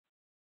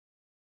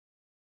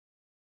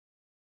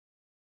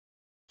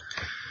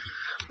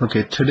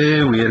Okay,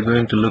 today we are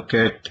going to look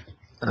at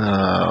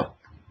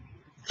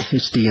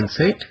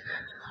HDInsight,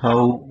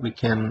 how we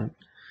can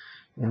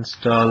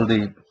install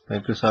the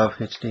Microsoft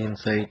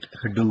HDInsight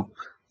Hadoop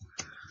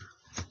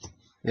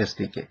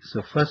SDK.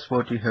 So first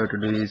what you have to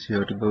do is you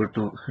have to go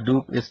to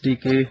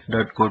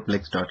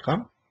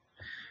hadoopsdk.codeplex.com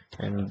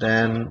and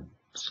then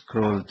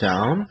scroll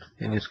down.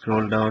 When you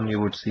scroll down, you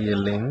would see a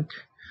link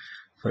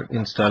for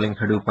installing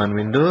Hadoop on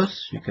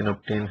Windows. You can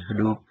obtain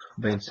Hadoop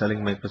by installing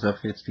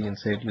Microsoft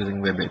HDInsight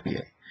using Web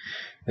API.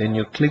 When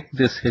you click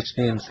this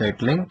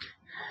HDInsight link,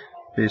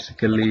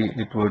 basically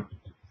it would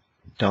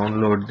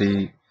download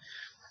the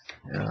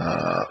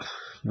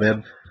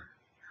web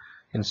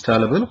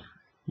installable.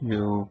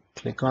 You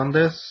click on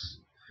this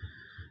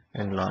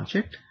and launch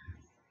it.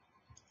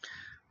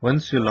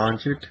 Once you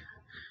launch it,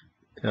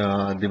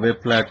 the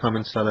web platform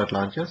installer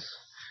launches.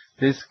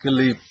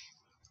 Basically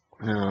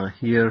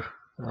here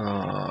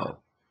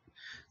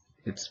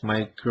it's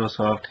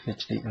Microsoft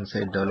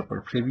HDInsight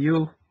Developer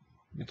Preview.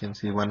 You can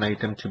see one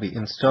item to be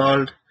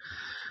installed,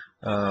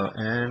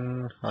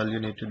 and all you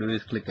need to do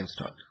is click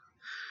install.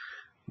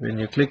 When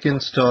you click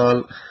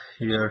install,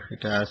 here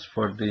it asks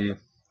for the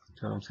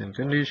terms and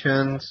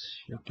conditions.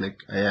 You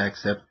click I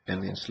accept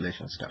and the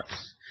installation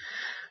starts.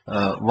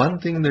 One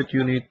thing that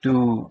you need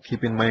to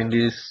keep in mind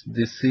is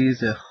this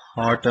is a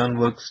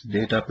Hartonworks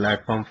data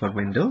platform for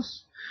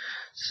Windows.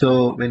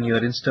 So when you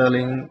are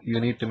installing,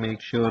 you need to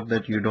make sure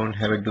that you don't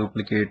have a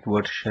duplicate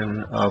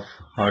version of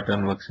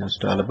Hartonworks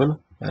installable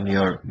on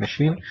your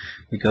machine,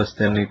 because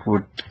then it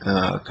would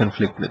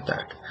conflict with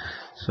that.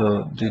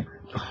 So the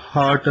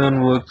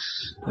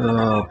Hartonworks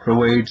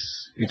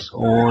provides its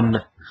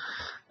own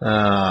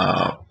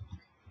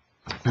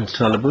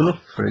installable.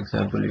 For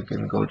example, you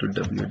can go to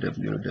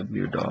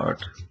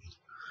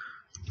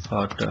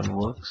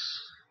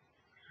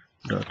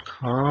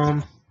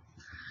www.hartonworks.com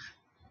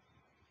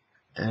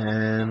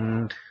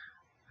and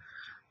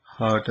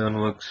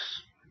Hartonworks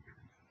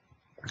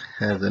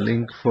has a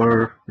link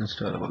for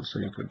installable, so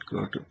you could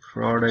go to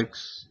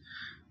products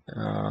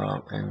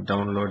and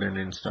download and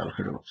install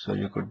Hadoop. So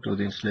you could do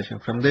the installation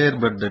from there,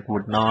 but that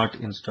would not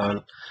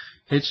install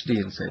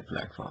HDInsight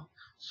platform.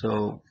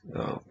 So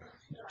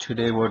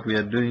today what we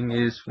are doing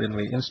is, when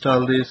we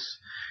install this,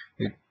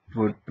 it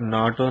would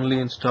not only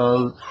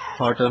install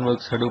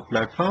Hartonworks Hadoop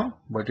platform,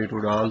 but it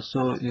would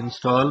also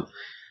install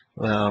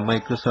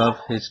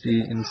Microsoft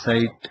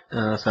HDInsight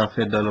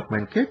software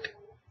development kit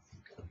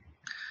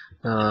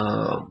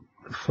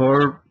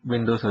for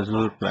Windows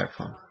Azure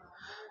platform.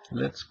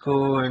 Let's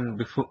go, and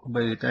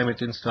by the time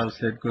it installs,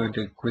 let's go and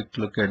take a quick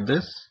look at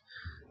this.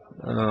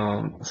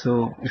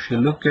 So if you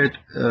look at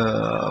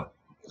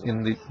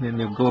when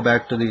you go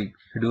back to the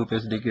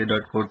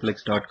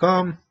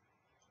hadoopsdk.codeplex.com,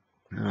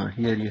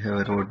 here you have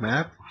a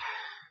roadmap,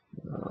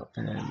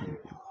 and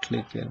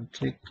click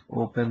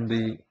open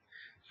the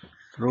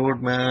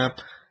roadmap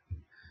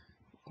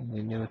in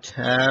the new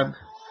tab.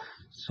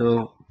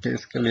 So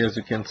basically, as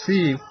you can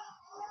see,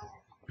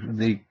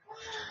 the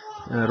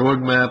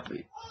roadmap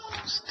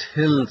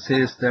still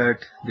says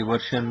that the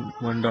version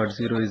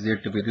 1.0 is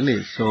yet to be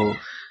released. So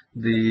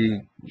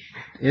the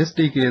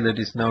SDK that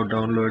is now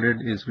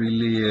downloaded is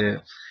really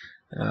a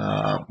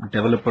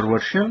developer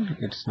version.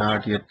 It's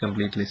not yet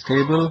completely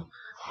stable.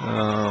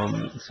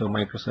 So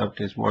Microsoft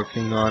is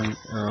working on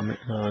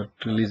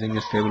releasing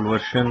a stable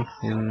version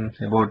in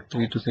about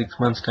 3 to 6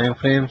 months time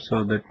frame.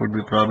 So that would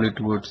be probably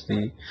towards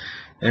the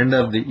end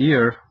of the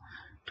year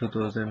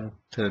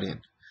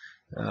 2013.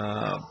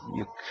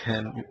 You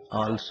can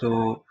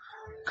also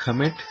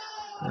commit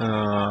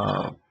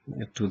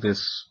to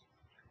this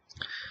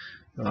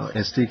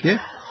SDK.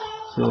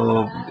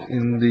 So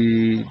in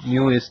the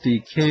new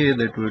SDK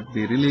that would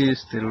be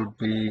released, there would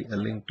be a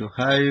link to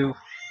Hive,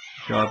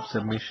 job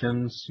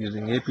submissions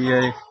using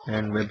API,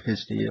 and Web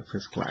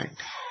HDFS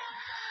client.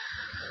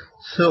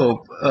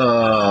 So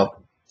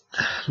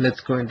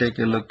let's go and take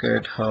a look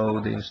at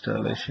how the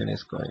installation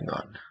is going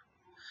on.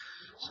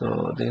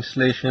 So the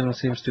installation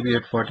seems to be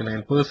at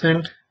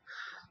 49%.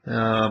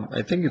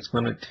 I think it's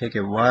going to take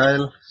a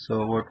while.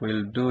 So what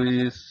we'll do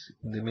is,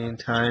 in the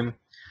meantime,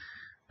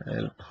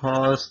 I'll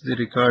pause the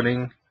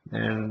recording,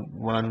 and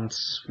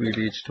once we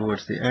reach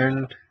towards the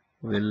end,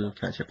 we'll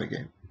catch up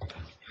again.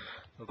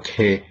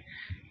 Okay,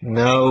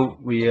 now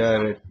we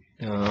are at,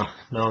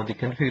 now the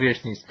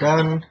configuration is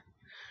done.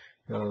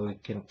 We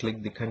can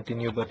click the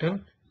continue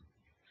button,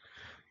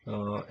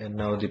 and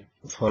now the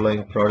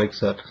following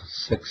products are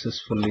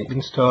successfully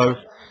installed.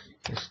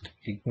 Just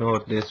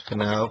ignore this for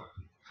now.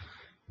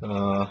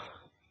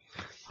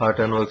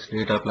 Hartonworks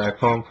data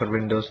platform for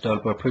Windows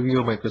Developer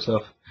Preview,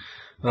 Microsoft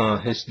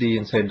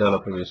HDInsight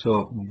Developer Preview.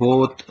 So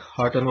both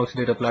Hartonworks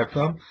data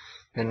platform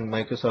and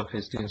Microsoft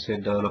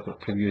HDInsight Developer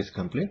Preview is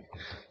complete.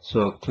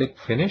 So click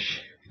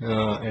finish,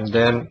 and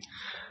then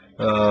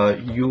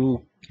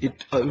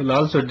it will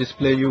also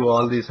display you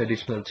all these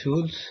additional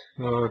tools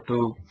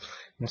to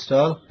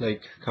install,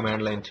 like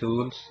command line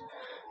tools,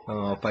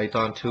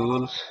 Python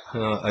tools,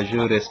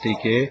 Azure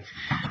SDK,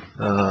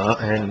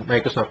 and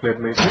Microsoft Web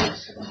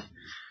Matrix.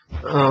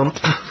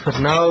 For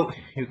now,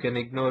 you can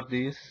ignore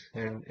these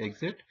and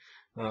exit.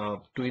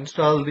 To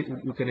install,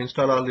 you can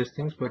install all these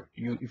things, but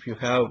if you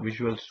have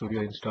Visual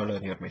Studio installed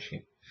on your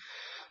machine,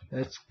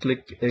 let's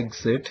click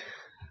exit,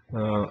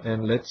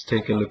 and let's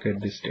take a look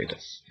at the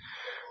status.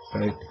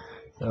 Right.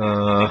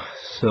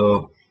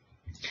 So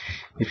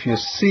if you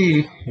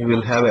see, you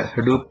will have a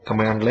Hadoop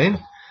command line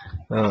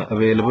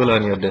available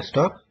on your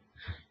desktop.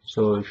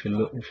 So if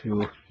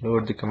you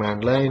load the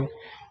command line,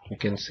 you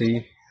can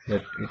see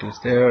that it is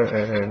there,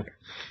 and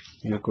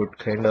you could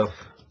kind of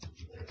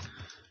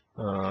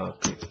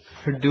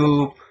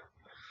Hadoop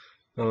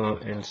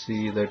and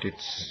see that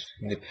it's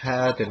in the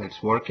path and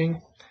it's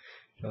working.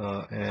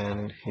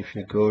 And if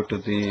you go to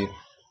the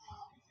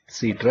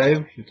C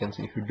drive, you can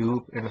see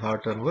Hadoop and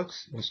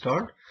Hartonworks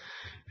installed.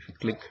 If you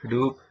click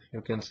Hadoop,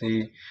 you can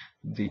see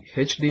the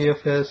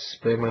HDFS,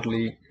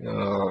 primarily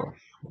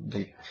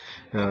the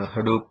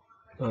Hadoop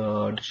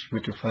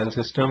distributed file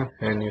system,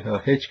 and you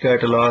have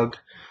HCatalog,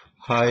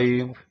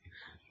 Hive,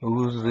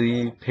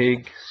 Oozy,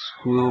 Pig,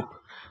 Scoop.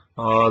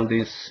 All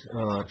these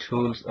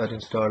tools are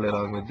installed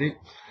along with the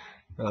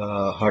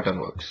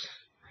Hortonworks.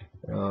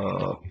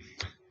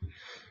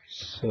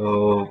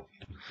 So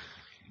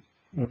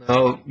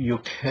now you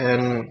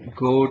can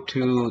go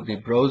to the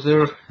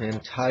browser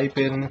and type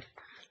in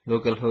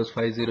localhost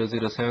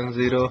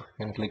 50070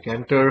 and click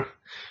enter.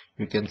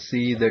 You can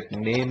see that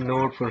name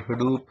node for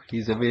Hadoop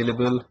is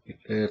available.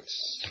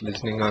 It's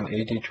listening on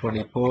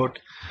 8020 port,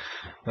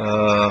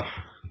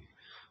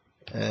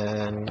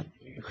 and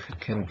you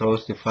can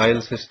browse the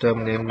file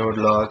system, name node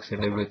logs,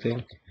 and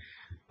everything.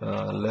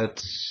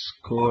 Let's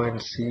go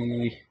and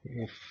see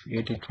if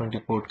 8020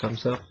 port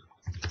comes up.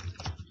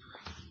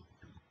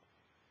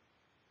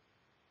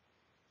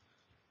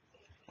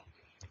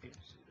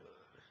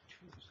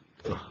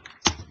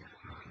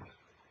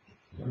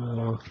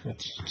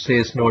 It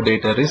says no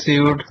data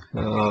received,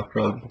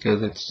 probably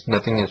because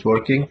nothing is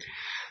working.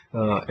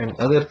 And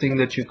other thing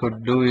that you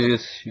could do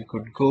is you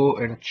could go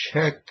and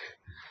check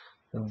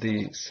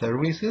the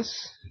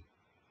services.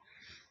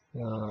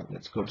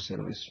 Let's go to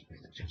service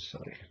manager.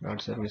 Sorry,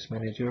 not service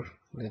manager.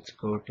 Let's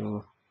go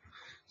to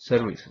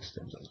services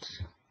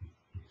themselves.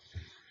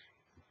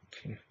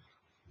 Okay.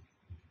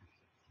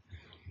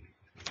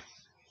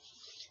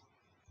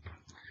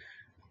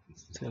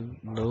 Still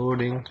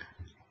loading.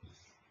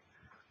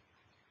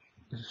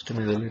 The system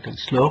is a little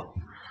slow.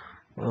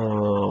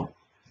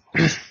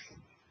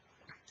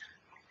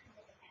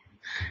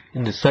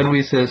 In the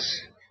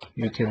services,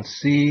 you can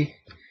see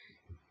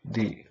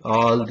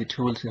all the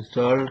tools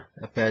installed: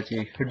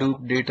 Apache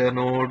Hadoop data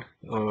node,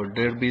 or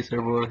Derby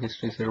server,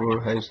 history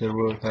server, Hive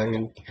server,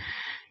 Hive,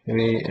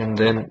 and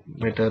then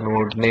meta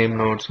node, name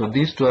node. So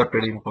these two are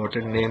pretty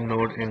important: name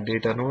node and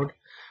data node.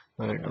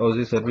 And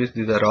Aussie service,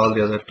 these are all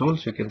the other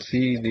tools. You can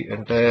see the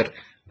entire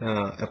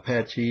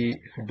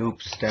Apache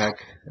Hadoop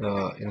stack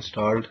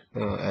installed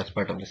as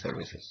part of the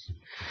services.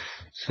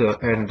 So,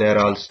 and they're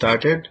all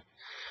started.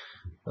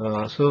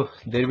 So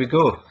there we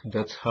go.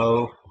 That's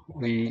how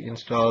we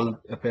install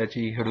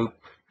Apache Hadoop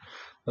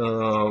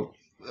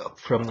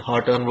from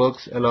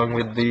Hortonworks along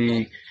with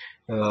the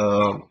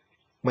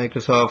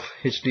Microsoft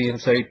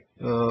HDInsight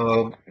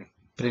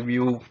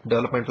Preview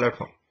development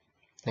platform.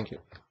 Thank you.